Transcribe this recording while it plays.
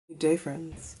Good day,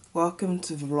 friends. Welcome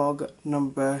to vlog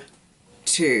number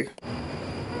 2.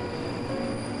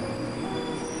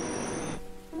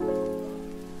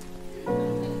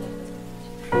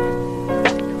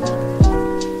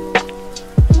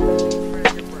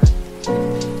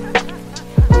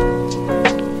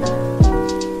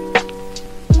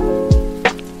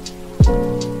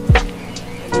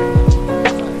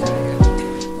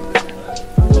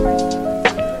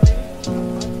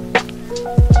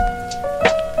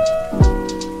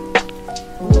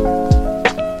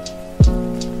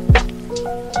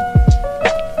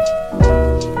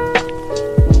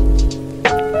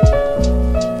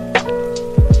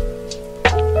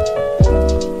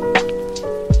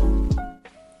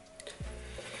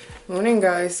 Morning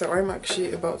guys, so I'm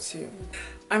actually about to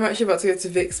go to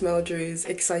Vic's Meldrew's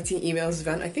exciting emails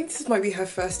event. I think this might be her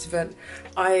first event.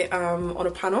 I am on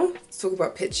a panel to talk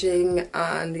about pitching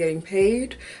and getting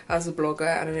paid as a blogger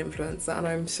and an influencer, and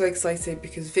I'm so excited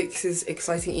because Vic's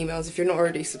exciting emails, if you're not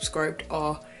already subscribed,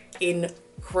 are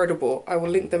incredible. I will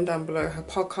link them down below. Her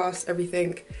podcast,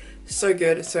 everything, so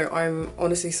good. So I'm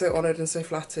honestly so honoured and so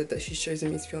flattered that she's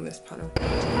chosen me to be on this panel.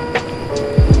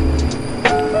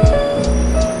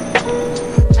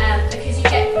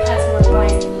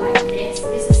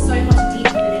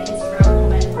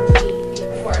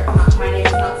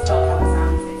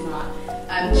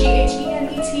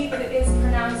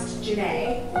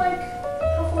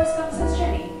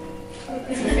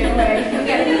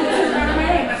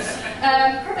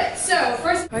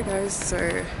 Hi guys, so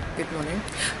good morning.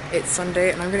 It's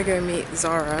Sunday and I'm going to go meet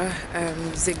Zara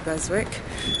Zig Beswick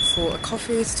for a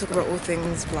coffee to talk about all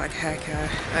things black hair care.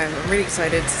 I'm really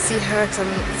excited to see her because I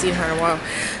haven't seen her in a while,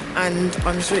 and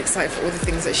I'm just really excited for all the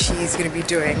things that she's going to be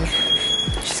doing.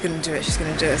 She's going to do it, so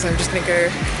I'm just going to go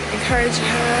encourage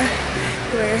her.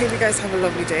 Anyway, I hope you guys have a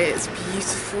lovely day. It's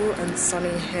beautiful and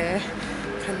sunny here.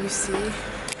 Can you see?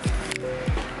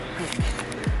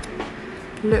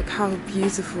 Look how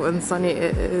beautiful and sunny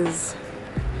it is.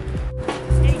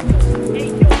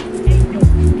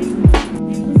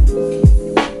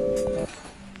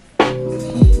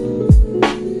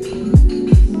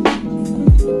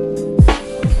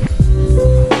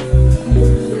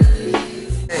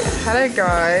 Hello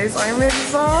guys, I'm with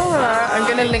Zara. I'm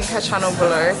gonna link her channel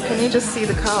below. Can you just see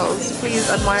the curls? Please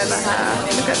admire the hair.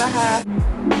 Look at the hair.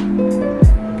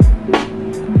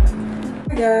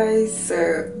 Hi guys,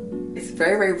 so it's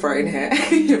very bright in here.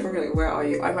 You're probably like, where are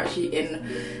you? I'm actually in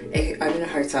a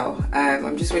hotel.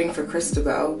 I'm just waiting for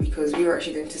Christabel because we were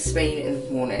actually going to Spain in the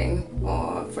morning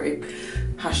for a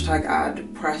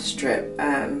 #ad press trip.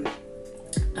 And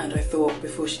I thought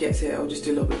before she gets here, I'll just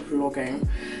do a little bit of vlogging.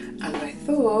 And I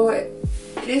thought it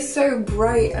is so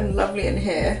bright and lovely in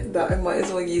here that I might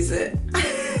as well use it.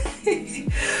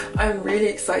 I'm really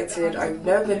excited. I've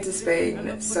never been to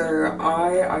Spain, so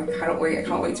I cannot wait. I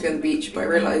can't wait to be on the beach, but I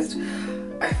realised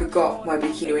I forgot my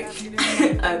bikini wig.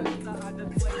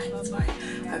 It's fine.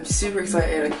 I'm super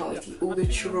excited. I can't wait to eat all the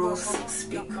churros,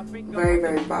 speak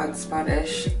very bad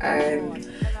Spanish, and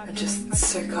just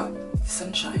soak up the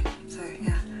sunshine. So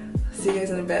yeah, I'll see you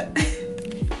guys in a bit.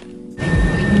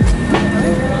 Hi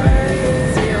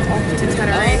guys, we are off to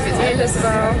Tenerife. It's me,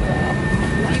 Isabel.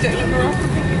 You don't look rough.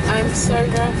 I'm so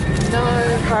rough. No.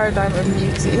 Paradigm of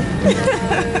beauty. No.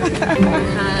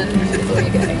 Hand before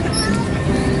you go.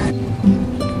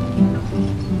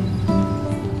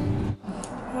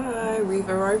 Hi, we've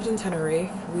arrived in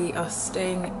Tenerife. We are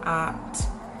staying at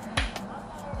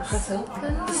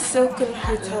the Silken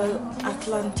Hotel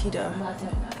Atlantida.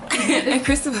 And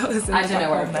Christabel is in the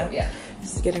background there.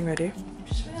 Just getting ready.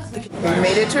 We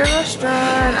made it to a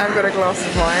restaurant. I've got a glass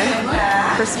of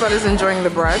wine. Christabel is enjoying the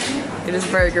bread. It is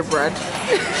very good bread.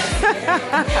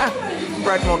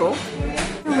 Bread model.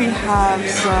 We have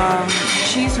some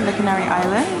cheese from the Canary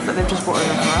Islands that they've just brought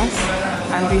over for us.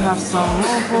 And we have some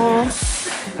mojo,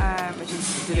 which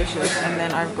is delicious. And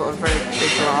then I've got a very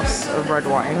big glass of red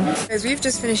wine. Guys, we've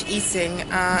just finished eating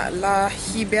at La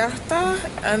Hiberta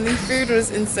and the food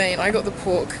was insane. I got the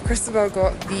pork. Christabel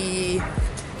got the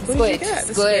squid.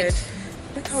 Squid.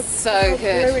 Look how so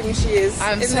glowing she is.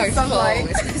 I'm so full.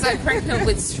 It's because I'm pregnant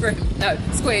with shrimp. No,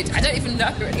 squid. I don't even know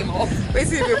her anymore.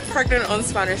 Basically, we're pregnant on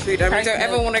Spanish food and we don't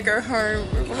ever want to go home.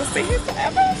 We want to stay here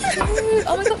forever.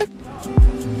 Oh my god.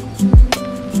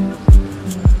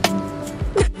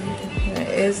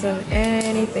 There isn't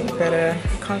anything better.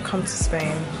 You can't come to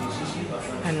Spain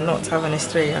and not have an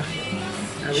estrella.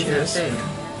 Cheers.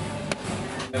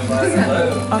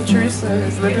 Our chorizo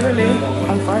is literally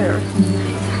on fire.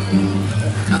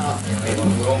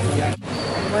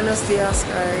 Buenos dias,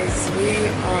 guys. We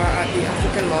are at the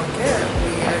African market.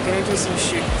 We are going to do some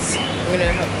shoots. We're going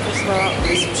to help Christopher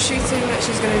with some shooting that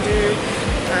she's going to do,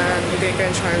 and we're going to go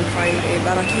and try and find a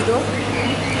barakido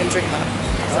and drink that.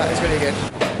 So that is really good.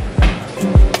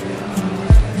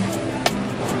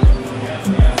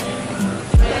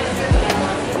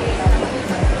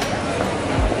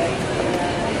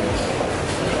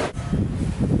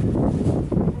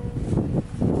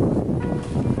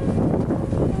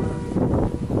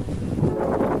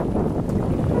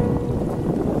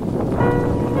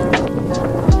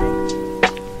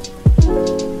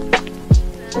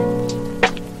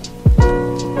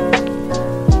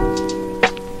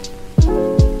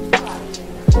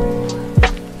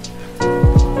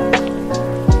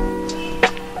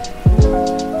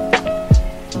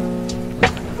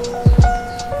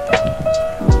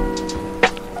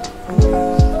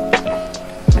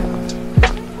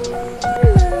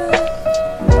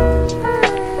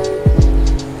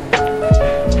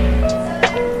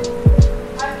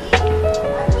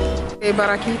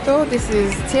 Baraquito. This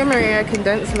is Tia Maria,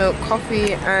 condensed milk,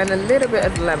 coffee, and a little bit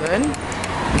of lemon.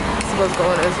 This is what's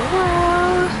going on as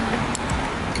well.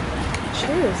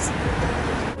 Cheers.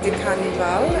 The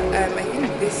Carnival. I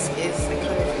think this is a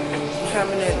kind of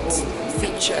permanent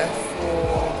feature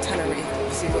for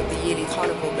Tenerife. So you've got the yearly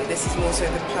carnival, but this is more so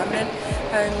the permanent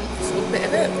sort of bit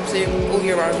of it. So all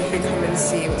year round you can come and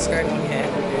see what's going on here.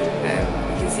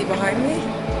 You can see behind me.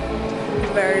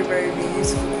 Very, very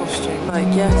beautiful costume.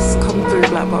 Like, yes, come through,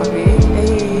 Black Barbie.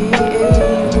 Hey,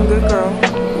 hey, looking good, girl.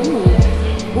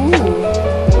 Ooh, ooh.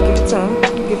 Give it to him.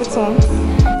 Give it to him.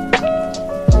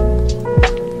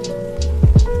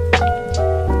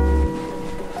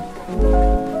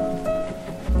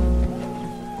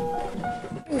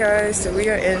 Hey guys, so we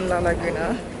are in La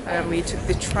Laguna. And we took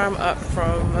the tram up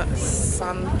from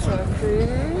Santa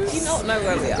Cruz. Do you not know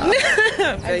where we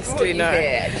are? Basically, no.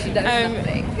 She knows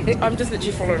nothing. I'm just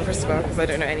literally following Christopher because I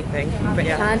don't know anything. But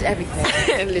yeah. Planned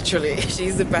everything. Literally,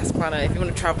 she's the best planner. If you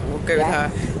want to travel, go with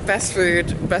her. Best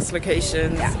food, best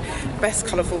locations, best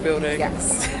colourful buildings.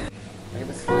 Yes. It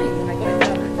was fine. I got it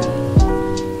done.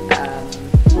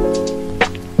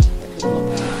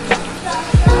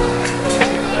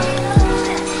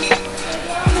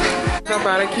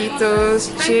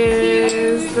 Baraquitos,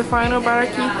 cheers! The final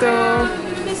baraquito.